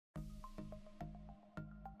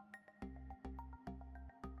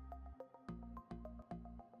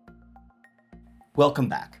Welcome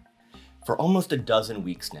back. For almost a dozen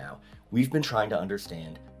weeks now, we've been trying to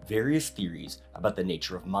understand various theories about the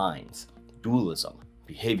nature of minds: dualism,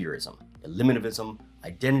 behaviorism, eliminativism,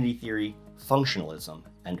 identity theory, functionalism,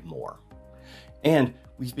 and more. And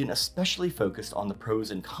we've been especially focused on the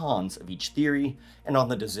pros and cons of each theory and on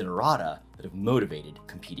the desiderata that have motivated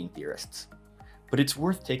competing theorists. But it's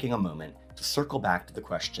worth taking a moment to circle back to the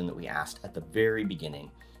question that we asked at the very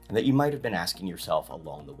beginning and that you might have been asking yourself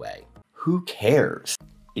along the way. Who cares?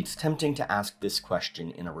 It's tempting to ask this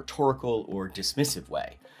question in a rhetorical or dismissive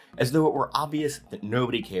way, as though it were obvious that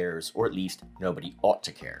nobody cares, or at least nobody ought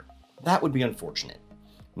to care. That would be unfortunate,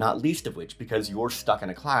 not least of which because you're stuck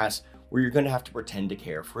in a class where you're going to have to pretend to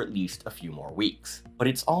care for at least a few more weeks. But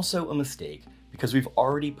it's also a mistake because we've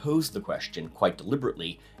already posed the question quite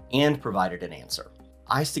deliberately and provided an answer.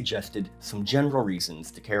 I suggested some general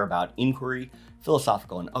reasons to care about inquiry,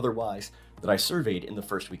 philosophical and otherwise, that I surveyed in the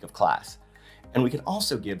first week of class. And we can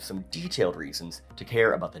also give some detailed reasons to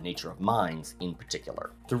care about the nature of minds in particular.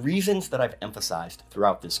 The reasons that I've emphasized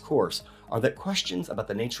throughout this course are that questions about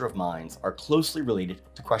the nature of minds are closely related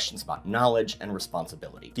to questions about knowledge and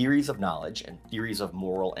responsibility. Theories of knowledge and theories of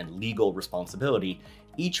moral and legal responsibility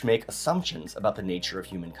each make assumptions about the nature of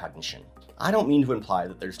human cognition. I don't mean to imply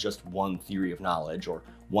that there's just one theory of knowledge or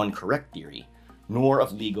one correct theory, nor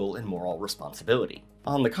of legal and moral responsibility.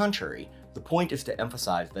 On the contrary, the point is to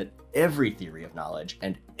emphasize that every theory of knowledge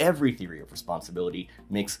and every theory of responsibility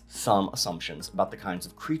makes some assumptions about the kinds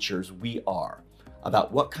of creatures we are,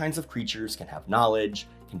 about what kinds of creatures can have knowledge,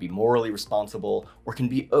 can be morally responsible, or can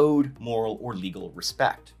be owed moral or legal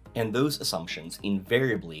respect. And those assumptions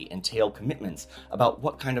invariably entail commitments about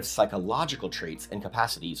what kind of psychological traits and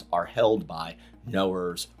capacities are held by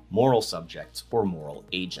knowers, moral subjects, or moral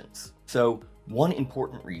agents. So, one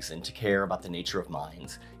important reason to care about the nature of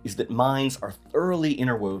minds is that minds are thoroughly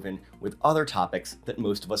interwoven with other topics that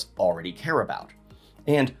most of us already care about.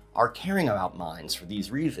 And our caring about minds for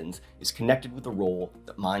these reasons is connected with the role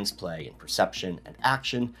that minds play in perception and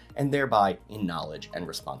action, and thereby in knowledge and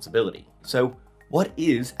responsibility. So, what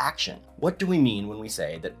is action? What do we mean when we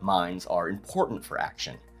say that minds are important for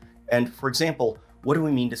action? And for example, what do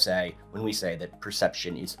we mean to say when we say that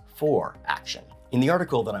perception is for action? In the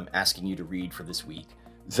article that I'm asking you to read for this week,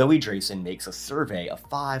 Zoe Drayson makes a survey of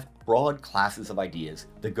 5 broad classes of ideas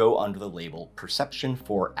that go under the label perception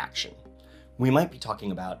for action. We might be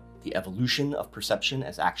talking about the evolution of perception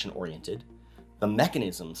as action-oriented, the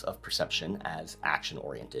mechanisms of perception as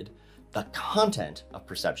action-oriented, the content of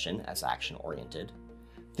perception as action-oriented,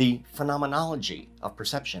 the phenomenology of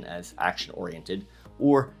perception as action-oriented,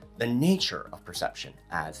 or the nature of perception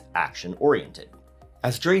as action-oriented.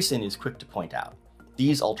 As Drayson is quick to point out,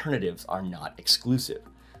 these alternatives are not exclusive.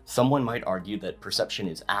 Someone might argue that perception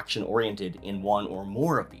is action-oriented in one or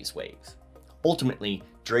more of these ways. Ultimately,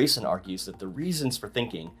 Drayson argues that the reasons for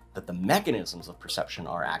thinking that the mechanisms of perception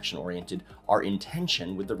are action-oriented are in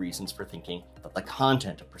tension with the reasons for thinking that the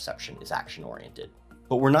content of perception is action-oriented.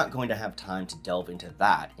 But we're not going to have time to delve into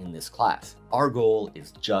that in this class. Our goal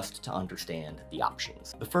is just to understand the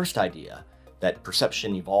options. The first idea, that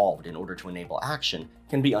perception evolved in order to enable action,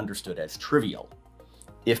 can be understood as trivial.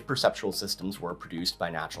 If perceptual systems were produced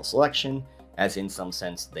by natural selection, as in some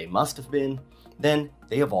sense they must have been, then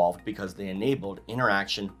they evolved because they enabled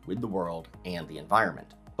interaction with the world and the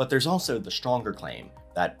environment. But there's also the stronger claim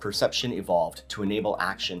that perception evolved to enable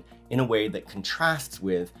action in a way that contrasts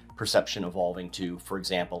with perception evolving to, for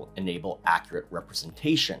example, enable accurate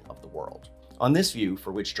representation of the world. On this view,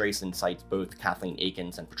 for which Drayson cites both Kathleen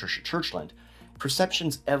Akins and Patricia Churchland,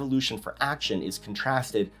 perception's evolution for action is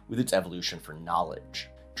contrasted with its evolution for knowledge.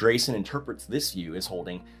 Drayson interprets this view as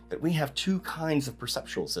holding that we have 2 kinds of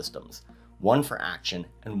perceptual systems, one for action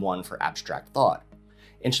and one for abstract thought.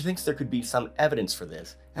 And she thinks there could be some evidence for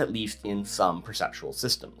this, at least in some perceptual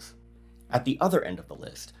systems. At the other end of the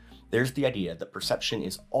list, there's the idea that perception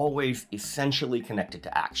is always essentially connected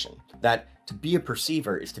to action, that to be a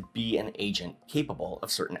perceiver is to be an agent capable of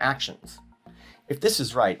certain actions. If this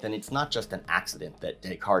is right, then it's not just an accident that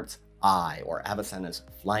Descartes' I or Avicenna's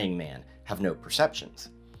flying man have no perceptions.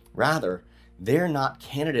 Rather, they're not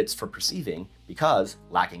candidates for perceiving because,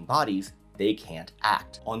 lacking bodies, they can't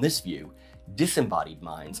act. On this view, disembodied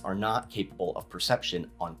minds are not capable of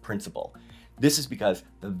perception on principle. This is because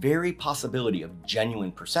the very possibility of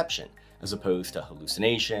genuine perception, as opposed to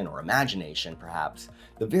hallucination or imagination perhaps,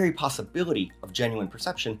 the very possibility of genuine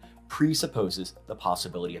perception presupposes the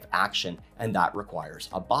possibility of action, and that requires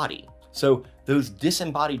a body. So those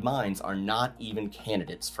disembodied minds are not even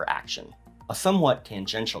candidates for action. A somewhat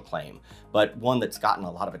tangential claim, but one that's gotten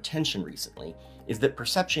a lot of attention recently, is that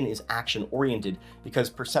perception is action-oriented because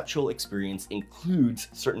perceptual experience includes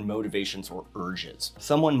certain motivations or urges.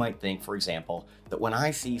 Someone might think, for example, that when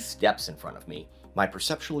I see steps in front of me, my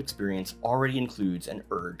perceptual experience already includes an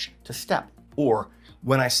urge to step. Or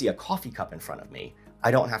when I see a coffee cup in front of me,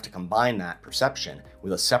 I don't have to combine that perception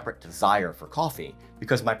with a separate desire for coffee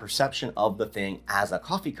because my perception of the thing as a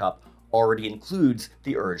coffee cup already includes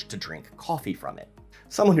the urge to drink coffee from it.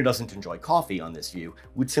 Someone who doesn't enjoy coffee on this view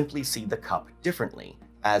would simply see the cup differently,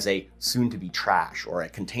 as a soon-to-be trash or a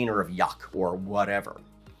container of yuck or whatever.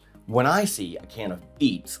 When I see a can of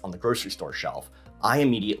beets on the grocery store shelf, I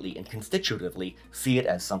immediately and constitutively see it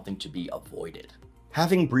as something to be avoided.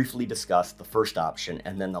 Having briefly discussed the first option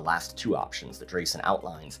and then the last two options that Drayson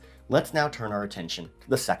outlines, let's now turn our attention to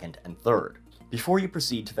the second and third. Before you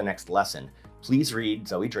proceed to the next lesson, please read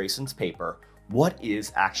Zoe Drayson's paper, What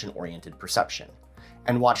is Action-Oriented Perception?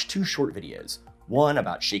 And watch two short videos, one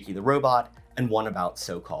about Shaky the Robot and one about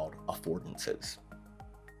so-called affordances.